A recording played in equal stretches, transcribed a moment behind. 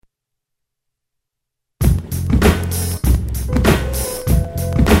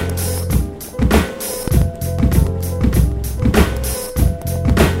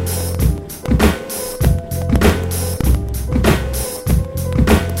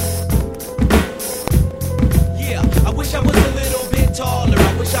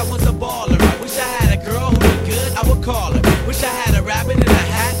call her. Wish I had a rabbit in a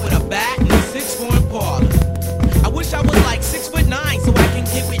hat with a bat and a 6'4" parlor. I wish I was like 6'9" so I can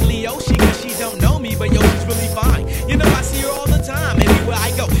get with Leo. Cause she don't know me, but yo, she's really fine. You know, I see her all the time, everywhere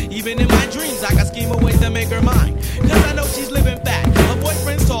I go. Even in my dreams, I got scheme of ways to make her mine. Cause I know she's living fat. Her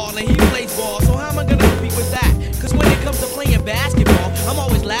boyfriend's tall and he plays ball, so how am I gonna compete with that? Cause when it comes to playing basketball, I'm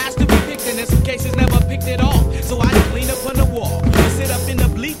always last to be picked, and in some cases never picked at all. So I just lean up on the wall or sit up in the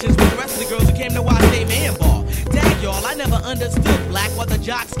bleachers with the rest of the girls who came to watch they man ball. Dang, y'all, I never understood black while the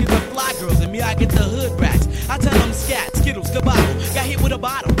jocks get the fly girls, and me, I get the hood rats. I tell them scat, skittles, kabobble, got hit with a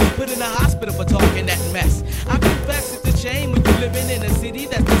bottle, put in the hospital for talking that mess. I confess it's a shame when you living in a city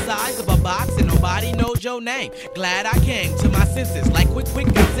that's the size of a box and nobody knows your name. Glad I came to my senses, like quick,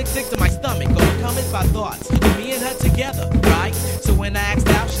 got sick to my stomach, overcoming my thoughts. Me and her together, right? So when I asked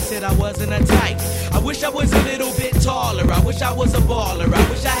out, she said I wasn't a type. I wish I was a little bit taller, I wish I was a baller. I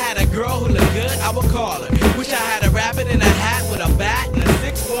wish I had a girl who looked good, I would call her. Wish I had a rabbit in a hat with a bat and a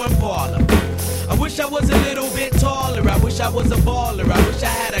 6'4" parlor. I wish I was a little bit taller, I wish I was a baller. I wish I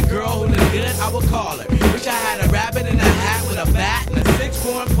had a girl who looked good, I would call her. Wish I had a rabbit in a hat with a bat and a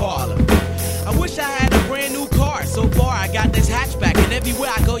 6'4" parlor. I wish I had a brand new car, so far I got this hatchback, and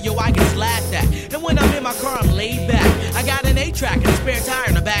everywhere I go, yo, I get laughed at. And when I'm in my car, I'm laid back. I got an 8-track and a spare tire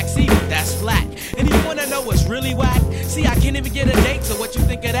in the back seat, that's flat. And you wanna know what's really whack? See, I can't even get a date, so what you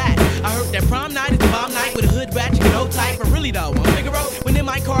think of that? I heard that prom night is the bomb night with a hood rat, you know type, but really though, I'm Figaro, when in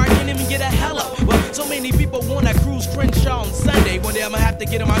my car, I can't even get a hello. Well, so many people wanna cruise Crenshaw on Sunday, one day I'ma have to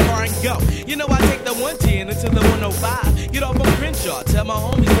get in my car and go. You know, I take the 110 until the 105, get off on Crenshaw, tell my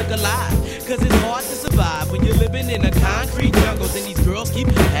homies look alive. Cause it's hard to survive when you're living in a concrete jungle, and these girls keep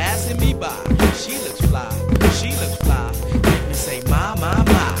passing me by. She looks fly, make me say my.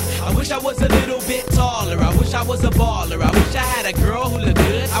 I wish I was a little bit taller, I wish I was a baller. I wish I had a girl who looked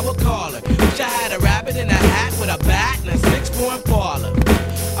good, I would call her. Wish I had a rabbit in a hat with a bat and a 6'4" parlor.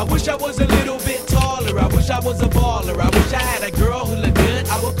 I wish I was a little bit taller, I wish I was a baller. I wish I had a girl who looked good,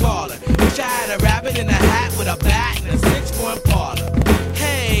 I would call her. Wish I had a rabbit in a hat with a bat and a 6'4" parlor.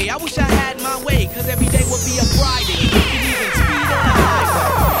 Hey, I wish I had my way, cause every day would be a Friday. You can even speed on the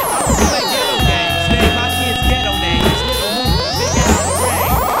highway. I would play ghetto games, name my kids ghetto names. Little Moon, Big Al Ray.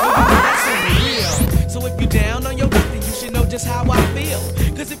 That's unreal. So if you down on your nothing, you should know just how I feel.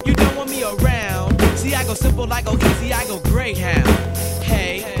 Cause if you don't want me around, see, I go simple, I go easy, I go Greyhound.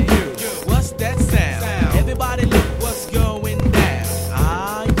 Hey, you, what's that sound? Everybody look what's going down.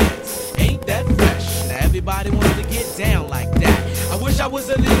 Ah, yes, ain't that fresh? Now everybody wants to get down like that. I wish I was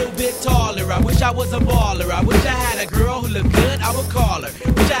a little bit taller, I wish I was a baller. I wish I had a girl who looked good, I would call her.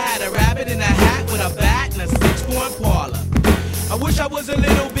 Wish I had a rabbit in a hat with a bat and a 6'4" parlor. I wish I was a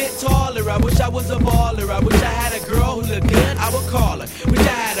little bit taller, I wish I was a baller. I wish I had a girl who looked good, I would call her. Wish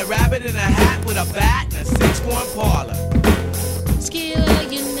I had a rabbit in a hat with a bat and a 6'4" parlor. Skee-Lo,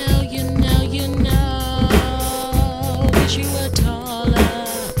 you know. Wish you were taller,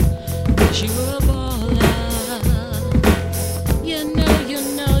 wish you were a baller.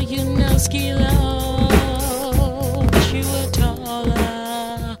 You know, Skee-Lo. Wish you were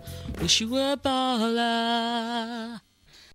taller, wish you were a baller.